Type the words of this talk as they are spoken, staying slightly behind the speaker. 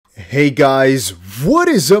Hey guys, what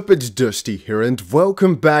is up? It's Dusty here and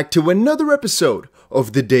welcome back to another episode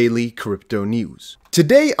of the Daily Crypto News.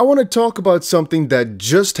 Today I want to talk about something that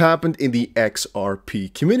just happened in the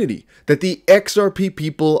XRP community, that the XRP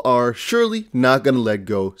people are surely not going to let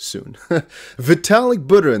go soon. Vitalik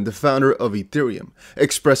Buterin, the founder of Ethereum,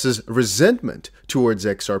 expresses resentment towards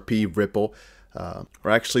XRP Ripple, or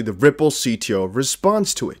actually the Ripple CTO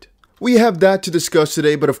responds to it. We have that to discuss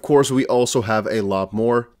today, but of course we also have a lot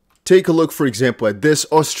more. Take a look, for example, at this.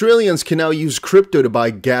 Australians can now use crypto to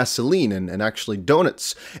buy gasoline and actually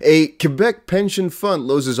donuts. A Quebec pension fund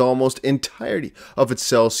loses almost entirety of its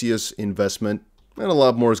Celsius investment. And a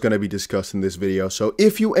lot more is going to be discussed in this video. So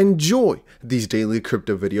if you enjoy these daily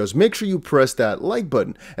crypto videos, make sure you press that like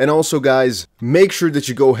button. And also, guys, make sure that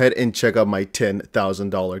you go ahead and check out my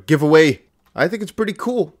 $10,000 giveaway. I think it's pretty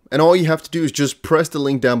cool. And all you have to do is just press the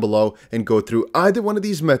link down below and go through either one of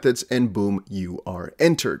these methods and boom, you are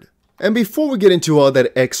entered. And before we get into all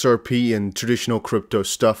that XRP and traditional crypto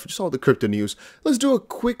stuff, just all the crypto news, let's do a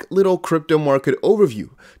quick little crypto market overview.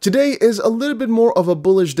 Today is a little bit more of a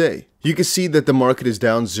bullish day. You can see that the market is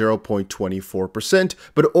down 0.24%,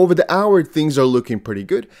 but over the hour things are looking pretty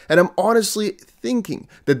good. And I'm honestly thinking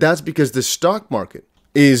that that's because the stock market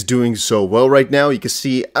is doing so well right now. You can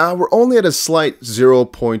see we're only at a slight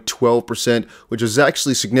 0.12%, which was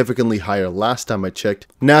actually significantly higher last time I checked.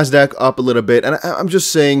 Nasdaq up a little bit, and I'm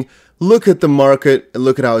just saying, look at the market and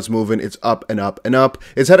look at how it's moving. It's up and up and up.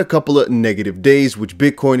 It's had a couple of negative days, which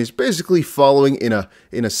Bitcoin is basically following in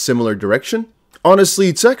a similar direction. Honestly,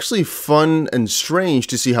 it's actually fun and strange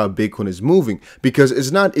to see how Bitcoin is moving because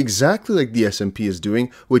it's not exactly like the S&P is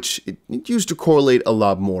doing, which it used to correlate a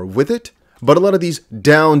lot more with it. But a lot of these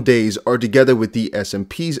down days are together with the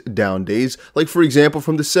S&P's down days. Like for example,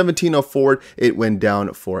 from the 17th on forward, it went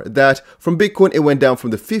down for that. From Bitcoin, it went down from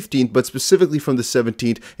the 15th, but specifically from the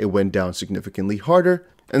 17th, it went down significantly harder.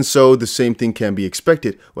 And so the same thing can be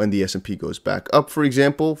expected when the S&P goes back up. For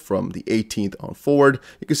example, from the 18th on forward,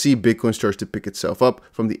 you can see Bitcoin starts to pick itself up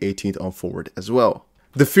from the 18th on forward as well.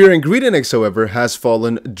 The Fear and Greed Index, however, has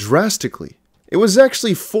fallen drastically. It was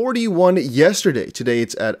actually 41 yesterday. Today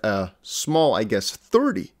it's at a small,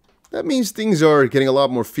 30. That means things are getting a lot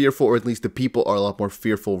more fearful, or at least the people are a lot more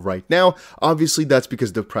fearful right now. Obviously, that's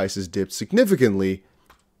because the prices dipped significantly.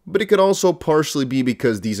 But it could also partially be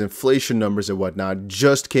because these inflation numbers and whatnot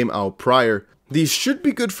just came out prior. These should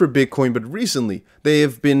be good for Bitcoin, but recently they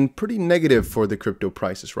have been pretty negative for the crypto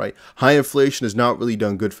prices, right? High inflation has not really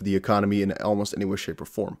done good for the economy in almost any way, shape, or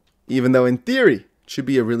form. Even though in theory, it should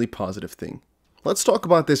be a really positive thing. Let's talk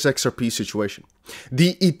about this XRP situation.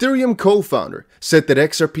 The Ethereum co-founder said that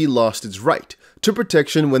XRP lost its right to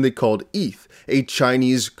protection when they called ETH a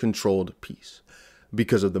Chinese-controlled piece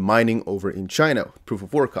because of the mining over in China, proof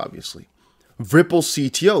of work obviously. Ripple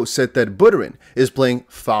CTO said that Buterin is playing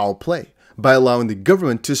foul play by allowing the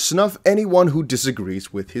government to snuff anyone who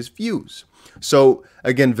disagrees with his views. So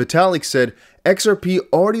again, Vitalik said XRP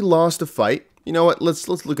already lost a fight. You know what, let's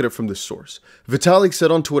look at it from the source. Vitalik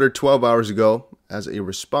said on Twitter 12 hours ago, as a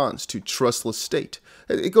response to Trustless State.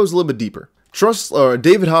 It goes a little bit deeper.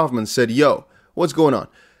 David Hoffman said, yo, what's going on?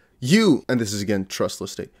 You, and this is again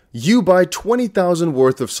Trustless State, you buy 20,000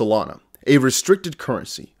 worth of Solana, a restricted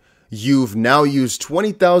currency. You've now used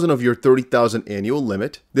 20,000 of your 30,000 annual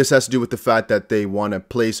limit. This has to do with the fact that they want to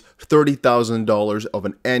place $30,000 of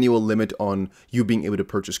an annual limit on you being able to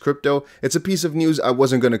purchase crypto. It's a piece of news I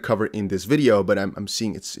wasn't going to cover in this video, but I'm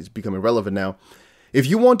seeing it's becoming relevant now. If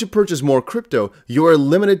you want to purchase more crypto, you are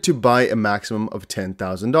limited to buy a maximum of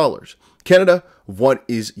 $10,000. Canada, what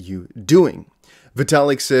is you doing?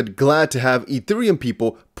 Vitalik said, glad to have Ethereum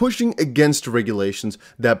people pushing against regulations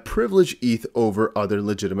that privilege ETH over other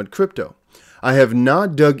legitimate crypto. I have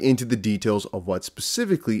not dug into the details of what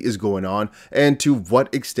specifically is going on and to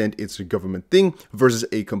what extent it's a government thing versus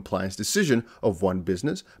a compliance decision of one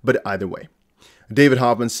business, but either way. David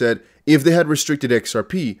Hoffman said, if they had restricted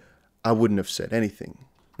XRP, I wouldn't have said anything.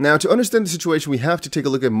 Now, to understand the situation, we have to take a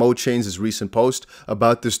look at MoChain's recent post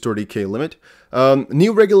about this 30K limit.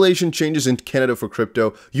 New regulation changes in Canada for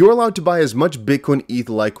crypto. You're allowed to buy as much Bitcoin, ETH,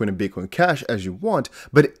 Litecoin, and Bitcoin Cash as you want,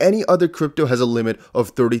 but any other crypto has a limit of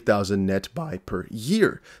 30,000 net buy per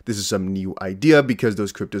year. This is some new idea because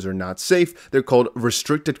those cryptos are not safe. They're called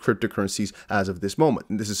restricted cryptocurrencies as of this moment.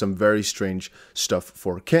 And this is some very strange stuff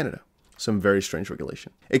for Canada. Some very strange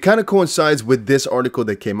regulation. It kind of coincides with this article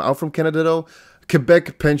that came out from Canada though.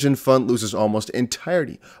 Quebec pension fund loses almost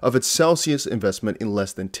entirety of its Celsius investment in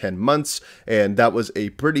less than 10 months, and that was a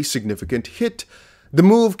pretty significant hit. The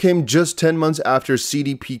move came just 10 months after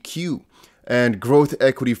CDPQ and growth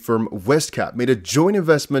equity firm Westcap made a joint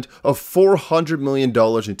investment of $400 million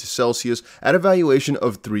into Celsius at a valuation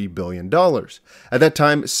of $3 billion. At that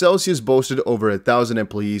time, Celsius boasted over 1,000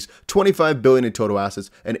 employees, $25 billion in total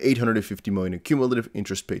assets, and $850 million in cumulative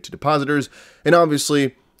interest paid to depositors. And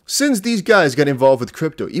obviously, since these guys got involved with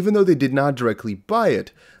crypto, even though they did not directly buy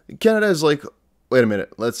it, Canada is like, wait a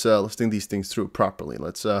minute, let's think these things through properly.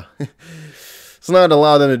 Let's not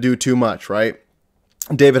allow them to do too much, right?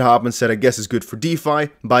 David Hoffman said, I guess it's good for DeFi.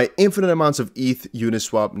 Buy infinite amounts of ETH,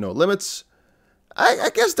 Uniswap, no limits. I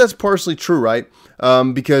guess that's partially true, right?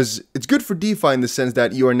 Because it's good for DeFi in the sense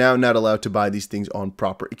that you are now not allowed to buy these things on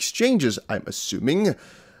proper exchanges, I'm assuming,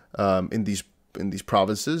 in these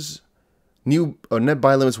provinces. New net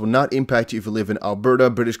buy limits will not impact you if you live in Alberta,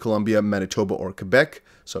 British Columbia, Manitoba, or Quebec.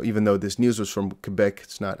 So even though this news was from Quebec,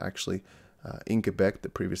 it's not actually in Quebec, the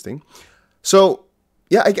previous thing. So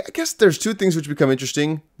yeah, I guess there's two things which become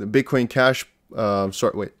interesting. The Bitcoin Cash, the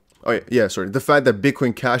fact that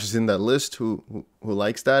Bitcoin Cash is in that list, who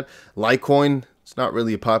likes that? Litecoin, it's not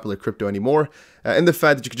really a popular crypto anymore. And the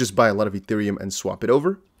fact that you could just buy a lot of Ethereum and swap it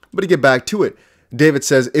over. But to get back to it, David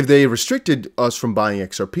says, if they restricted us from buying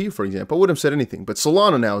XRP, for example, I wouldn't have said anything. But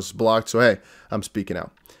Solana now is blocked, so hey, I'm speaking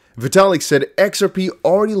out. Vitalik said XRP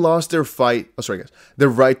already lost their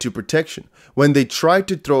right to protection when they tried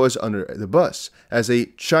to throw us under the bus as a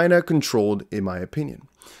China-controlled, in my opinion.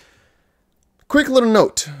 Quick little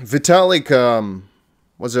note, Vitalik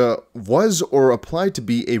was or applied to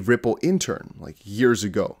be a Ripple intern like years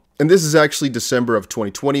ago. And this is actually December of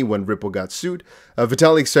 2020 when Ripple got sued.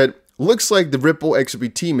 Vitalik said, looks like the Ripple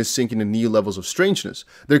XRP team is sinking to new levels of strangeness.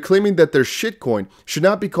 They're claiming that their shitcoin should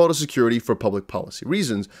not be called a security for public policy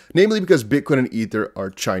reasons, namely because Bitcoin and Ether are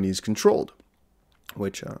Chinese controlled,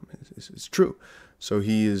 which is true. So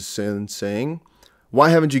he is saying, why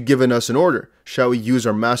haven't you given us an order? Shall we use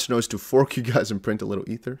our masternodes to fork you guys and print a little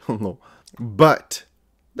Ether? No. But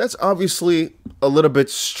that's obviously a little bit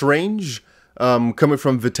strange coming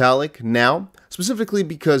from Vitalik now, specifically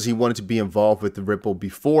because he wanted to be involved with the Ripple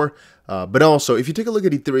before. But also, if you take a look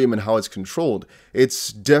at Ethereum and how it's controlled,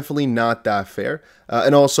 it's definitely not that fair.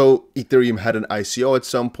 And also, Ethereum had an ICO at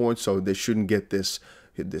some point, so they shouldn't get this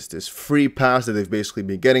free pass that they've basically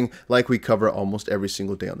been getting, like we cover almost every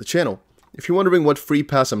single day on the channel. If you're wondering what free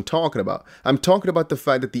pass I'm talking about the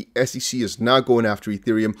fact that the SEC is not going after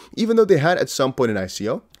Ethereum, even though they had at some point an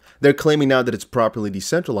ICO. They're claiming now that it's properly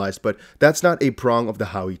decentralized, but that's not a prong of the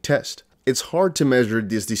Howey test. It's hard to measure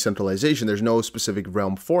this decentralization. There's no specific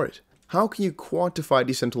realm for it. How can you quantify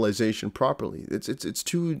decentralization properly? It's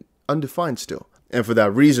too undefined still. And for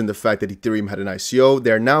that reason, the fact that Ethereum had an ICO,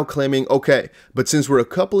 they're now claiming, okay, but since we're a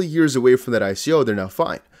couple of years away from that ICO, they're now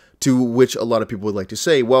fine. To which a lot of people would like to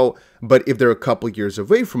say, well, but if they're a couple of years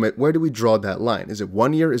away from it, where do we draw that line? Is it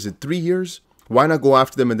 1 year? Is it 3 years? Why not go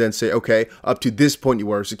after them and then say, okay, up to this point you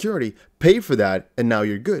are a security, pay for that, and now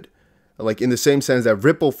you're good. Like in the same sense that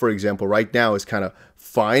Ripple, for example, right now is kind of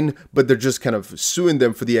fine, but they're just kind of suing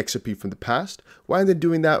them for the XRP from the past. Why aren't they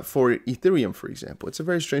doing that for Ethereum, for example? It's a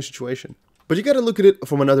very strange situation. But you got to look at it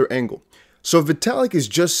from another angle. So Vitalik is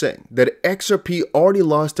just saying that XRP already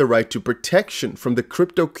lost their right to protection from the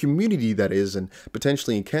crypto community, that is, and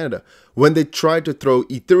potentially in Canada, when they tried to throw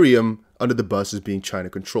Ethereum under the bus as being China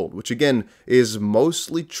controlled, which again is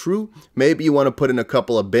mostly true. Maybe you want to put in a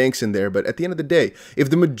couple of banks in there, but at the end of the day, if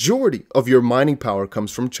the majority of your mining power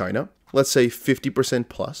comes from China, let's say 50%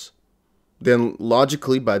 plus, then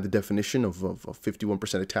logically, by the definition of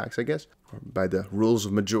 51% of tax, I guess, or by the rules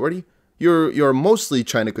of majority, you're mostly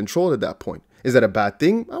China controlled at that point. Is that a bad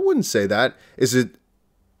thing? I wouldn't say that. Is it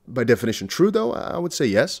by definition true though? I would say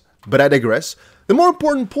yes, but I digress. The more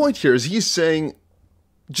important point here is he's saying,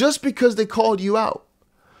 just because they called you out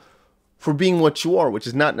for being what you are, which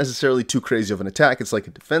is not necessarily too crazy of an attack, it's like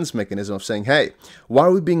a defense mechanism of saying, hey, why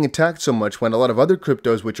are we being attacked so much when a lot of other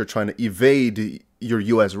cryptos which are trying to evade your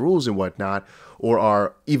US rules and whatnot, or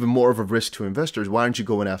are even more of a risk to investors, why aren't you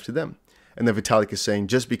going after them? And then Vitalik is saying,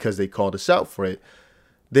 just because they called us out for it,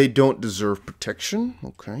 they don't deserve protection.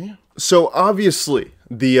 Okay. So obviously,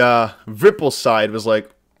 the Ripple side was like,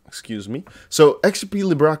 excuse me. So XP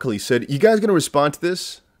Libracoli said, you guys going to respond to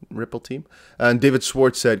this? Ripple team. And David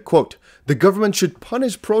Schwartz said, quote, the government should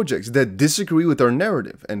punish projects that disagree with our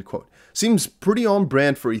narrative, end quote. Seems pretty on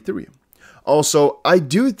brand for Ethereum. Also, I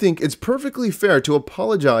do think it's perfectly fair to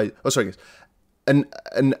apologize. Oh, sorry, guys.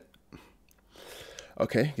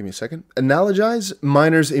 Okay, give me a second. Analogize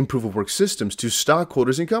miners in proof-of-work systems to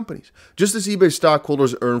stockholders in companies. Just as eBay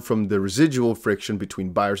stockholders earn from the residual friction between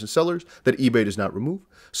buyers and sellers that eBay does not remove,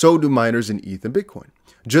 so do miners in ETH and Bitcoin.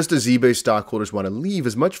 Just as eBay stockholders want to leave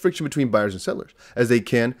as much friction between buyers and sellers as they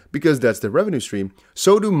can because that's their revenue stream,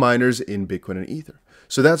 so do miners in Bitcoin and Ether.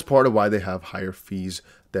 So that's part of why they have higher fees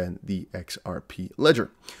than the XRP ledger.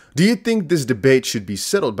 Do you think this debate should be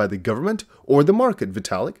settled by the government or the market,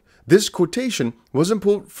 Vitalik? This quotation wasn't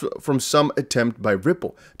pulled from some attempt by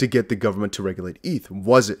Ripple to get the government to regulate ETH,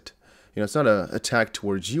 was it? You know, it's not an attack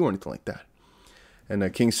towards you or anything like that.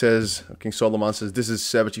 And King Solomon says, this is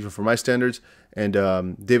savage even for my standards. And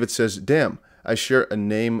David says, damn, I share a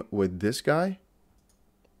name with this guy.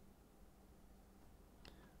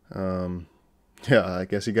 Yeah, I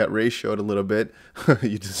guess he got ratioed a little bit.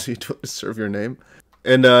 You deserve your name.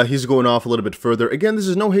 And he's going off a little bit further. Again, this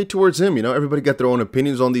is no hate towards him. You know, everybody got their own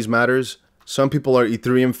opinions on these matters. Some people are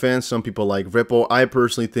Ethereum fans. Some people like Ripple. I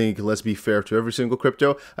personally think, let's be fair to every single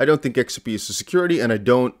crypto. I don't think XRP is a security, and I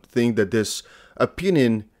don't think that this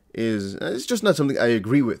opinion is, it's just not something I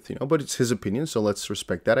agree with, you know, but it's his opinion, so let's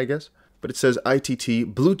respect that, I guess. But it says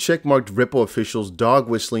ITT, blue checkmarked Ripple officials dog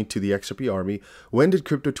whistling to the XRP army. When did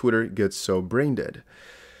crypto Twitter get so brain dead?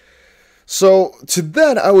 So to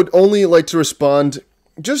that, I would only like to respond,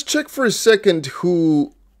 just check for a second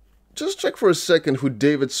who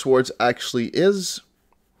David Schwartz actually is.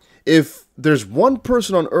 If there's one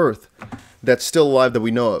person on earth that's still alive that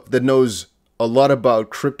we know of, that knows a lot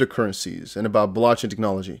about cryptocurrencies and about blockchain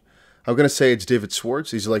technology, I'm going to say it's David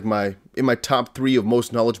Schwartz. He's like in my top 3 of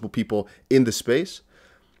most knowledgeable people in the space.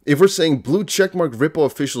 If we're saying blue checkmark Ripple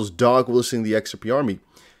officials dog whistling the XRP army,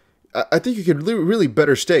 I think you could really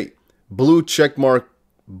better state blue checkmark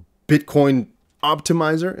Bitcoin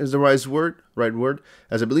optimizer is the right word,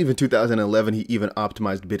 as I believe in 2011 he even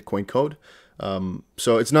optimized Bitcoin code.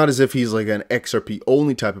 So it's not as if he's like an XRP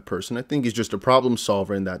only type of person. I think he's just a problem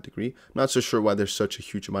solver in that degree. I'm not so sure why there's such a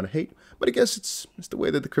huge amount of hate, but I guess it's the way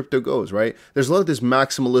that the crypto goes, right? There's a lot of this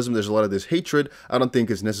maximalism, there's a lot of this hatred. I don't think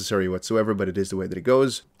it's necessary whatsoever, but it is the way that it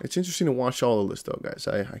goes. It's interesting to watch all of this though, guys.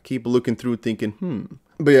 I keep looking through thinking,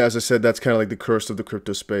 But yeah, as I said, that's kind of like the curse of the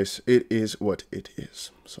crypto space. It is what it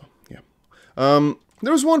is. So yeah.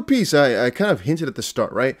 There was one piece I kind of hinted at the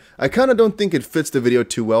start, right? I kind of don't think it fits the video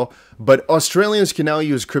too well, but Australians can now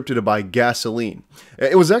use crypto to buy gasoline.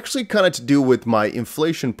 It was actually kind of to do with my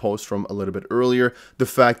inflation post from a little bit earlier, the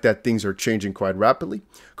fact that things are changing quite rapidly.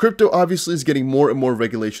 Crypto obviously is getting more and more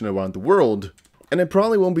regulation around the world, and it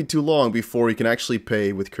probably won't be too long before you can actually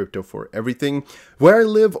pay with crypto for everything. Where I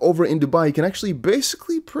live over in Dubai, you can actually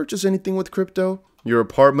basically purchase anything with crypto. Your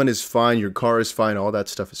apartment is fine, your car is fine, all that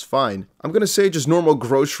stuff is fine. I'm going to say just normal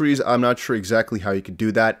groceries. I'm not sure exactly how you could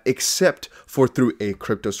do that, except for through a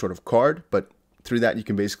crypto sort of card. But through that, you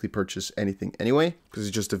can basically purchase anything anyway, because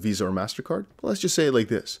it's just a Visa or MasterCard. But let's just say it like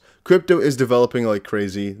this. Crypto is developing like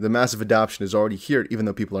crazy. The massive adoption is already here, even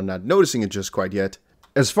though people are not noticing it just quite yet.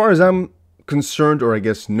 As far as I'm concerned, or I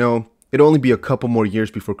guess no, it'll only be a couple more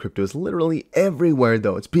years before crypto is literally everywhere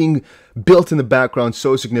though. It's being built in the background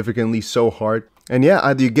so significantly, so hard. And yeah,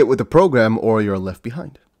 either you get with the program or you're left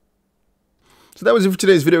behind. So that was it for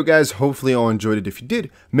today's video, guys. Hopefully you all enjoyed it. If you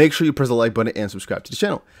did, make sure you press the like button and subscribe to the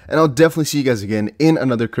channel. And I'll definitely see you guys again in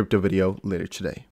another crypto video later today.